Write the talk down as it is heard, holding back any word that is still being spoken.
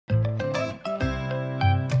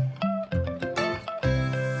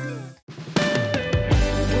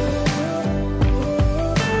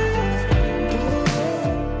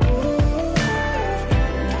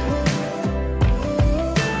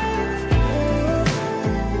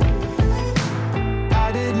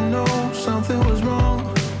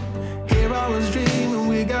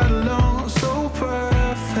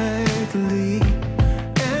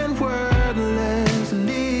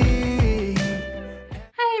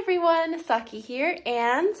everyone, Saki here,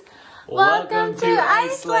 and welcome to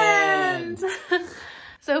Iceland!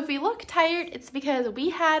 So if we look tired, it's because we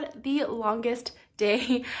had the longest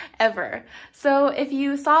day ever. So if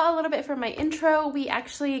you saw a little bit from my intro, we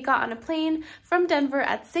actually got on a plane from Denver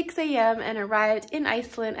at 6 a.m. and arrived in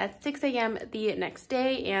Iceland at 6 a.m. the next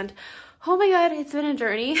day, and oh my god, it's been a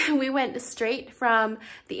journey. We went straight from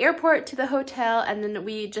the airport to the hotel, and then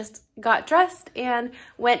we just got dressed and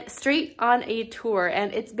went straight on a tour,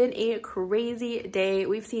 and it's been a crazy day.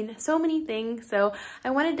 We've seen so many things, so I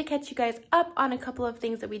wanted to catch you guys up on a couple of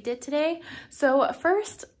things that we did today. So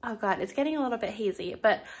first, oh god, it's getting a little bit hazy,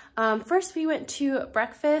 but first we went to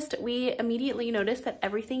breakfast. We immediately noticed that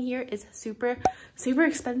everything here is super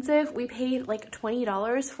expensive. We paid like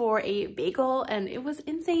 $20 for a bagel, and it was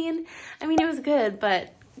insane. I mean, it was good,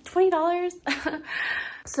 but $20?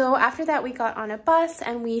 So after that, we got on a bus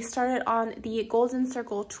and we started on the Golden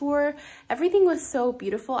Circle tour. Everything was so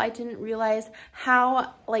beautiful. I didn't realize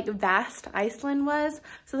how like vast Iceland was.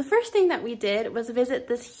 So the first thing that we did was visit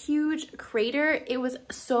this huge crater. It was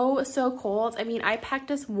so cold. I mean, I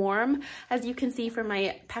packed us warm, as you can see from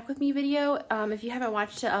my Pack With Me video. If you haven't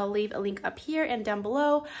watched it, I'll leave a link up here and down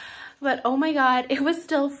below. But oh my god, it was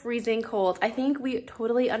still freezing cold. I think we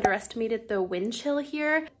totally underestimated the wind chill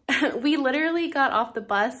here. We literally got off the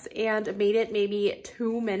bus and made it maybe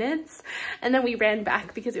 2 minutes, and then we ran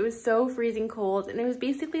back because it was so freezing cold, and it was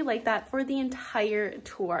basically like that for the entire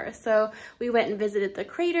tour. So we went and visited the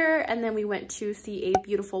crater, and then we went to see a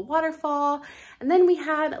beautiful waterfall, and then we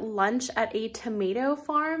had lunch at a tomato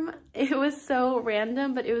farm. It was so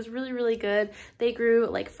random, but it was really good. They grew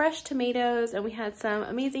like fresh tomatoes, and we had some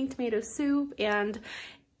amazing tomato soup, and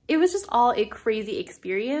it was just all a crazy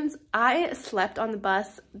experience. I slept on the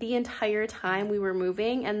bus the entire time we were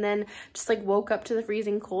moving, and then just like woke up to the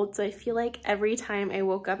freezing cold. So I feel like every time I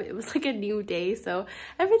woke up, it was like a new day. So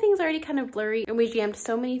everything's already kind of blurry, and we jammed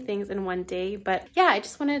so many things in one day. But yeah, I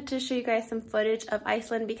just wanted to show you guys some footage of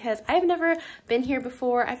Iceland because I've never been here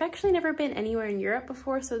before. I've actually never been anywhere in Europe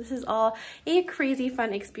before. So this is all a crazy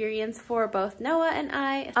fun experience for both Noah and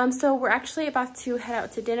I. So we're actually about to head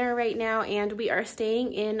out to dinner right now, and we are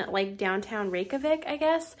staying in like downtown Reykjavik, I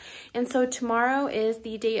guess. And so tomorrow is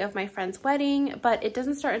the day of my friend's wedding, but it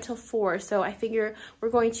doesn't start until 4. So I figure we're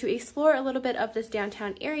going to explore a little bit of this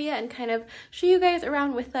downtown area and kind of show you guys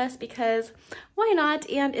around with us because why not?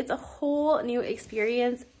 And it's a whole new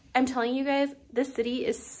experience. I'm telling you guys, this city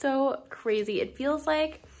is so crazy. It feels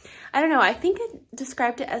like, I don't know, I think I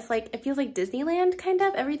described it as like, it feels like Disneyland kind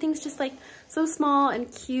of. Everything's just like so small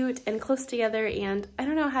and cute and close together, and I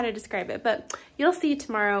don't know how to describe it, but you'll see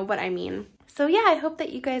tomorrow what I mean. So yeah, I hope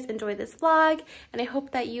that you guys enjoyed this vlog, and I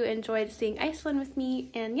hope that you enjoyed seeing Iceland with me,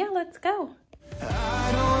 and yeah, let's go.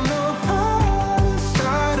 I don't know how to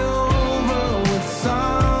start over with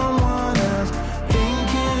someone else.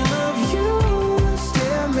 Thinking of you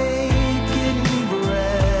still making me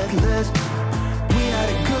breathless. We had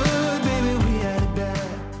it good, baby, we had it bad.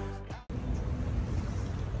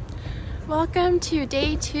 Welcome to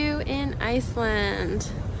day 2 in Iceland.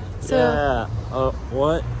 So yeah,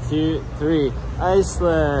 1, 2, 3,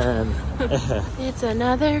 Iceland. it's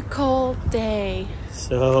another cold day.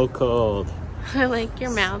 So cold. I like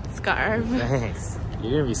your mouth scarf. Thanks.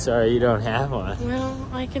 You're gonna be sorry you don't have one. Well,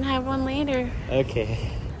 I can have one later.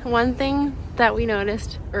 Okay. One thing that we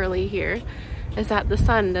noticed early here is that the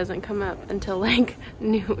sun doesn't come up until like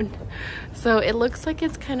noon. So it looks like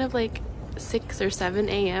it's kind of like 6 or 7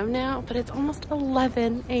 a.m. now, but it's almost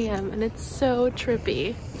 11 a.m. and it's so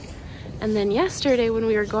trippy. And then yesterday when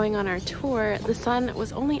we were going on our tour, the sun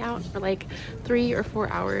was only out for like 3 or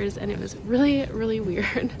 4 hours, and it was really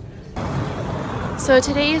weird. So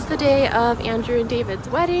today is the day of Andrew and David's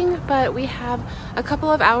wedding, but we have a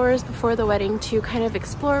couple of hours before the wedding to kind of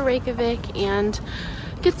explore Reykjavik and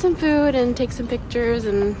get some food and take some pictures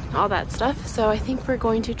and all that stuff. So I think we're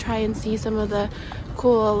going to try and see some of the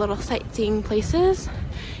cool little sightseeing places.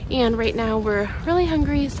 And right now we're really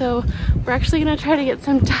hungry, so we're actually gonna try to get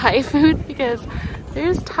some Thai food because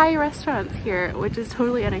there's Thai restaurants here, which is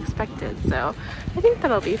totally unexpected. So I think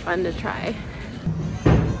that'll be fun to try.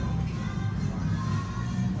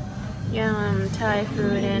 Yum, Thai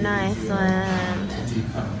food in Iceland.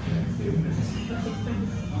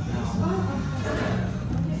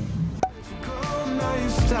 Now you're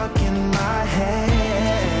stuck in my head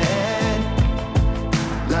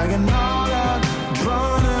like an all-out,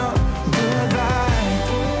 drawn-out goodbye.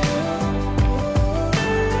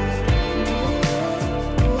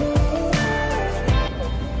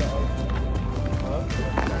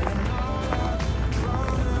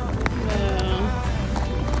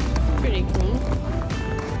 Pretty cool.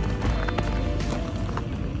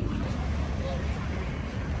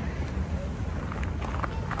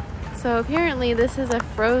 So apparently this is a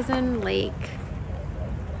frozen lake.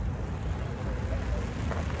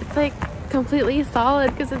 It's like completely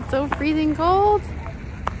solid because it's so freezing cold.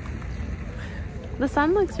 The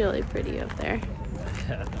sun looks really pretty up there.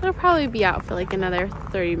 It'll probably be out for like another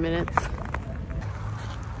 30 minutes.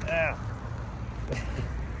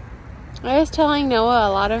 I was telling Noah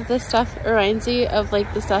a lot of this stuff reminds me of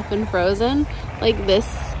like the stuff in Frozen. Like this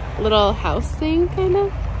little house thing, kind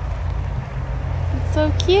of. It's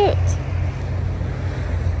so cute.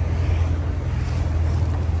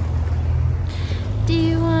 Do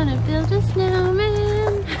you want to build a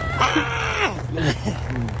snowman?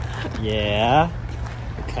 Yeah.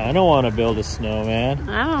 I kind of want to build a snowman.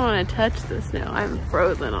 I don't want to touch the snow. I'm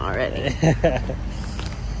frozen already.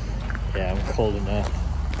 Yeah, I'm cold enough.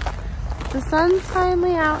 The sun's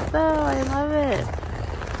finally out though. I love it.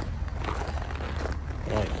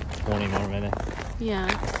 Like 20 more minutes. Yeah.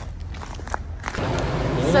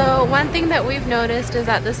 So one thing that we've noticed is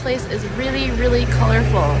that this place is really, really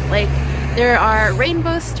colorful. Like there are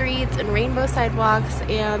rainbow streets and rainbow sidewalks,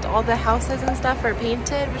 and all the houses and stuff are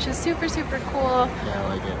painted, which is super, super cool. Yeah, I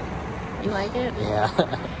like it. You like it?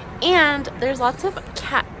 Yeah. And there's lots of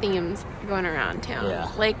cat themes going around town. Yeah.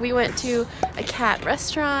 Like we went to a cat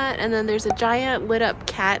restaurant, and then there's a giant lit up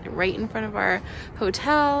cat right in front of our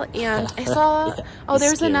hotel, and I saw Yeah, oh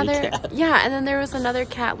there's scary another cat. yeah, and then there was another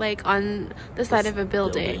cat like on the side of a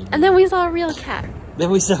building. And then we saw a real cat.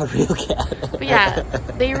 Then we saw a real cat. But yeah,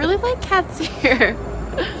 they really like cats here.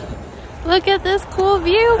 Look at this cool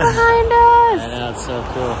view behind us. I know, it's so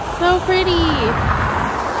cool. So pretty.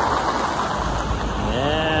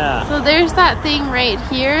 Yeah. So there's that thing right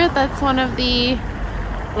here. That's one of the,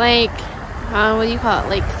 like, what do you call it?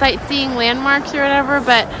 Like sightseeing landmarks or whatever.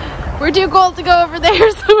 But we're too cold to go over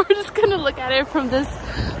there, so we're just gonna look at it from this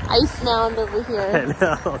ice mound over I here.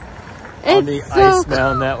 know. It's On the so ice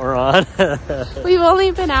mound that we're on. We've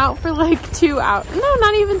only been out for like 2 hours. No,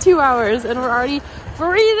 not even 2 hours, and we're already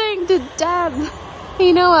freezing to death.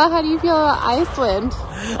 Hey Noah, how do you feel about Iceland?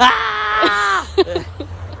 Ah!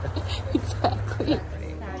 Exactly.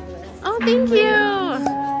 Oh, thank you.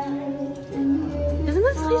 Isn't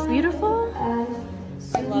this place beautiful?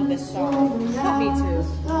 I love this song. Me too.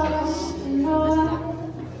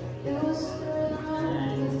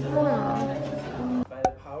 By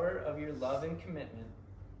the power of your love and commitment,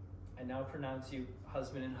 I now pronounce you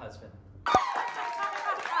husband and husband.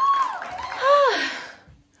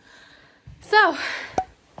 So,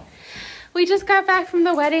 we just got back from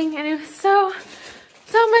the wedding, and it was so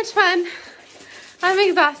much fun. I'm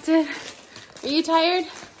exhausted. Are you tired?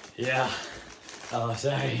 Yeah. Oh,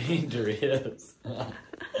 sorry. Doritos.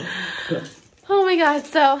 Oh my god,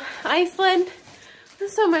 so Iceland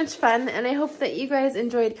was so much fun, and I hope that you guys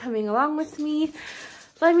enjoyed coming along with me.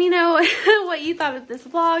 Let me know what you thought of this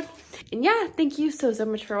vlog. And yeah, thank you so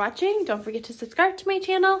much for watching. Don't forget to subscribe to my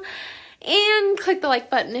channel and click the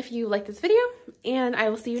like button if you like this video. And I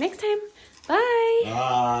will see you next time. Bye!